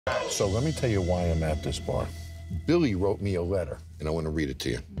So let me tell you why I'm at this bar. Billy wrote me a letter, and I want to read it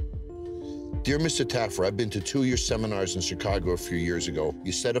to you. Dear Mr. Taffer, I've been to 2 of your seminars in Chicago a few years ago.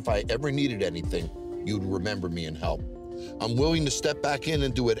 You said if I ever needed anything, you'd remember me and help. I'm willing to step back in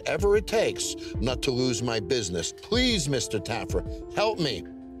and do whatever it takes not to lose my business. Please, Mr. Taffer, help me.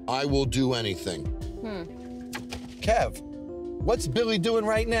 I will do anything. Kev, what's Billy doing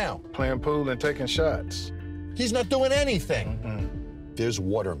right now? Playing pool and taking shots. He's not doing anything. There's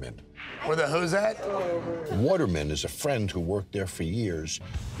Waterman. Where the who's at? Waterman is a friend who worked there for years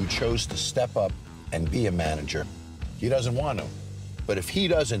who chose to step up and be a manager. He doesn't want to, but if he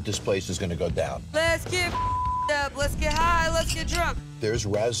doesn't, this place is gonna go down. Let's get up, let's get high, let's get drunk. There's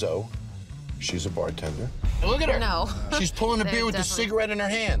Razzo. She's a bartender. And look at her. No. She's pulling a beer with a cigarette in her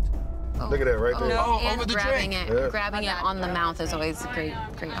hand. Look at that right there. And over the grabbing drink. it, grabbing it on the mouth is always a great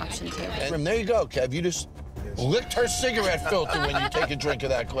option too. And there you go, Kev. You just licked her cigarette filter when you take a drink of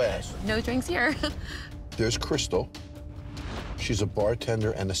that glass. No drinks here. There's Crystal. She's a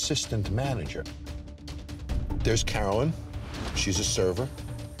bartender and assistant manager. There's Carolyn. She's a server.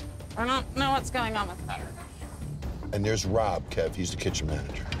 I don't know what's going on with her. And there's Rob, Kev. He's the kitchen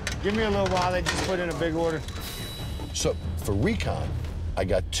manager. Give me a little while. They just put in a big order. So for Recon, I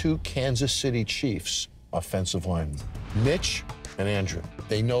got 2 Kansas City Chiefs offensive linemen, Mitch and Andrew.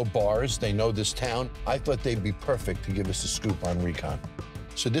 They know bars, they know this town. I thought they'd be perfect to give us a scoop on Recon.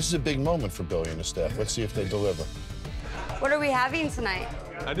 So this is a big moment for Billy and the staff. Let's see if they deliver. What are we having tonight?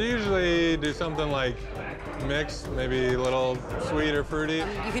 I do usually do something like mixed, maybe a little sweet or fruity.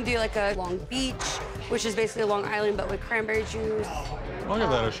 You can do like a Long Beach, which is basically Long Island, but with cranberry juice. I'll give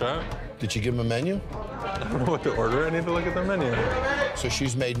that a shot. Did you give him a menu? I don't know what to order. I need to look at the menu. So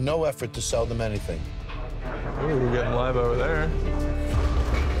she's made no effort to sell them anything. Ooh, we're getting live over there.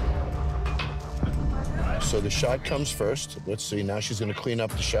 So the shot comes first. Let's see, now she's gonna clean up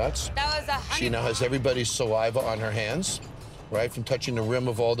the shots. That was a honey. She now has everybody's saliva on her hands, right, from touching the rim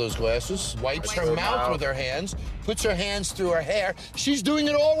of all those glasses. Wipes her mouth with her hands, puts her hands through her hair. She's doing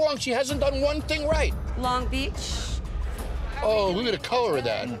it all wrong. She hasn't done one thing right. Long Beach. Oh, look at the color of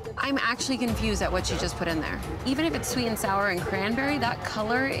that. I'm actually confused at what you just put in there. Even if it's sweet and sour and cranberry, that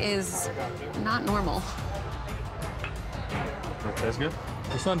color is not normal. That tastes good.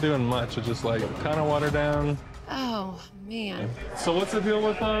 It's not doing much. It's just like kind of watered down. Oh, man. So what's the deal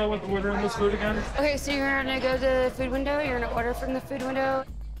with ordering this food again? Okay, so you're gonna go to the food window, you're gonna order from the food window.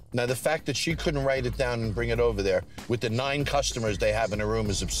 Now, the fact that she couldn't write it down and bring it over there with the 9 customers they have in a room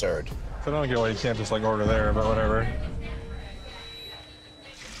is absurd. So I don't get why you can't just like order there, but whatever.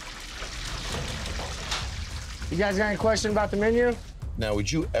 You guys got any question about the menu? Now,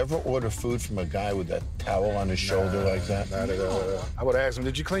 would you ever order food from a guy with that towel on his shoulder like that? Not at all. I would ask him,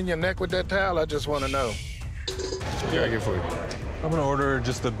 did you clean your neck with that towel? I just want to know. What can I get for you? I'm gonna order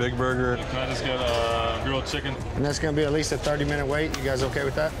just the big burger. Can I just get grilled chicken? And that's gonna be at least a 30-minute wait. You guys okay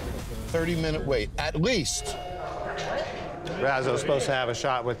with that? 30-minute wait, at least. Razzo's supposed to have a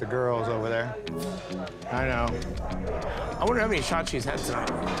shot with the girls over there. I know. I wonder how many shots she's had tonight.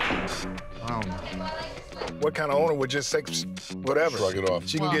 I don't know. What kind of owner would just take whatever? Shrug it off.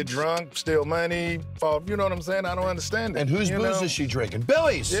 She can get drunk, steal money, fall, you know what I'm saying? I don't understand it. And whose booze is she drinking?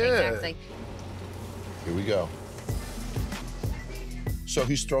 Billy's! Yeah. Exactly. Here we go. So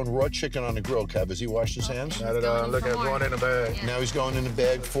he's thrown raw chicken on the grill, Kev. Has he washed his hands? Not at all. Look at going in the bag. Now he's going in the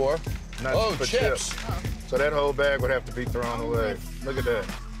bag for? For chips. So that whole bag would have to be thrown away. Look at that.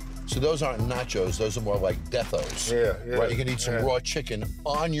 So those aren't nachos, those are more like Dethos. Yeah. Right, you can eat some raw chicken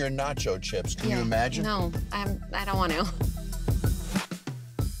on your nacho chips. Can you imagine? No, I don't want to.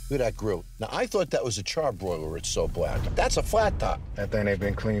 Look at that grill. Now, I thought that was a charbroiler, it's so black. That's a flat top. That thing ain't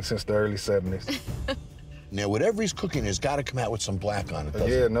been cleaned since the early 70s. Now, whatever he's cooking, there's got to come out with some black on it, doesn't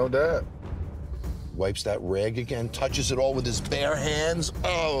Yeah, it? no doubt. Wipes that rag again, touches it all with his bare hands.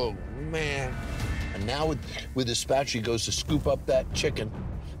 Oh, man. And now with his spatula, he goes to scoop up that chicken.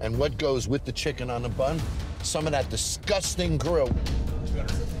 And what goes with the chicken on the bun? Some of that disgusting grill.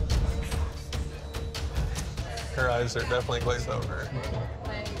 Her eyes are definitely glazed over.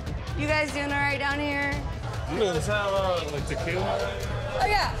 You guys doing all right down here? Let's have like tequila. Oh,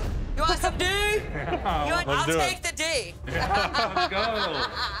 yeah. You want some D? I'll do take the D. Let's go.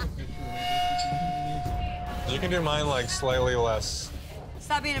 You can do mine like slightly less.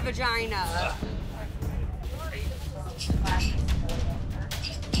 Stop being a vagina.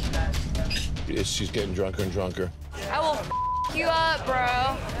 She's getting drunker and drunker. I will you up,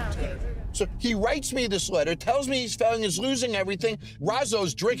 bro. So he writes me this letter, tells me he's failing, he's losing everything.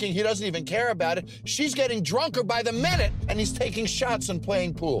 Razzo's drinking, he doesn't even care about it. She's getting drunker by the minute, and he's taking shots and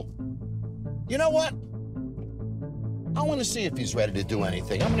playing pool. You know what? I want to see if he's ready to do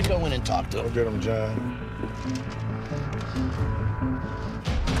anything. I'm gonna go in and talk to him. Go get him, John.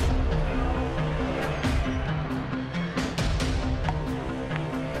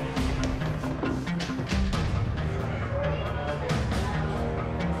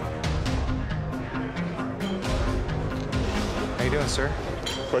 How you doing, sir?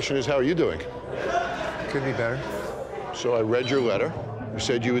 Question is, how are you doing? Could be better. So I read your letter. You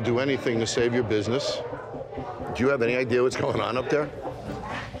said you would do anything to save your business. Do you have any idea what's going on up there?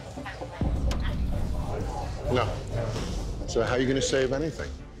 No. So how are you going to save anything?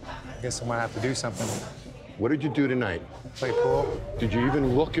 I guess I might have to do something. What did you do tonight? Play pool. Did you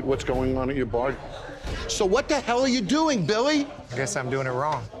even look at what's going on at your bar? So what the hell are you doing, Billy? I guess I'm doing it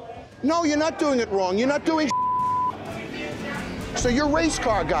wrong. No, you're not doing it wrong. You're not doing So you're a race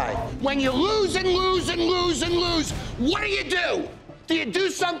car guy. When you lose and lose and lose and lose, what do? Do you do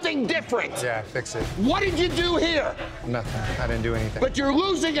something different? Yeah, fix it. What did you do here? Nothing. I didn't do anything. But you're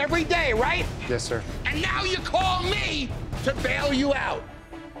losing every day, right? Yes, sir. And now you call me to bail you out.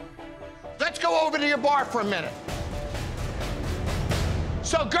 Let's go over to your bar for a minute.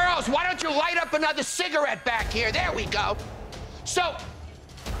 So, girls, why don't you light up another cigarette back here? There we go. So,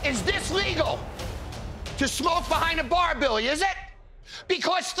 is this legal to smoke behind a bar, Billy, is it?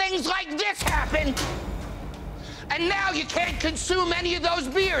 Because things like this happen, and now you can't consume any of those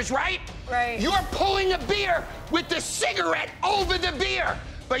beers, right? Right. You're pulling a beer with the cigarette over the beer.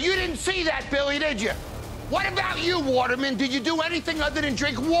 But you didn't see that, Billy, did you? What about you, Waterman? Did you do anything other than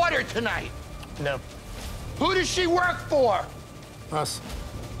drink water tonight? No. Who does she work for? Us.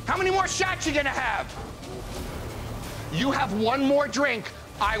 How many more shots you gonna have? You have one more drink,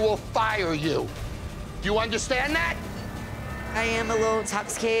 I will fire you. Do you understand that? I am a little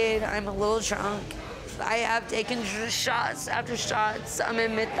intoxicated. I'm a little drunk. I have taken shots after shots. I'm gonna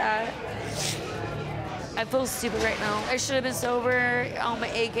admit that. I feel stupid right now. I should have been sober on my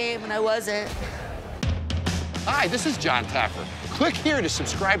A game, and I wasn't. Hi, this is Jon Taffer. Click here to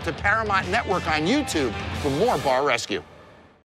subscribe to Paramount Network on YouTube for more Bar Rescue.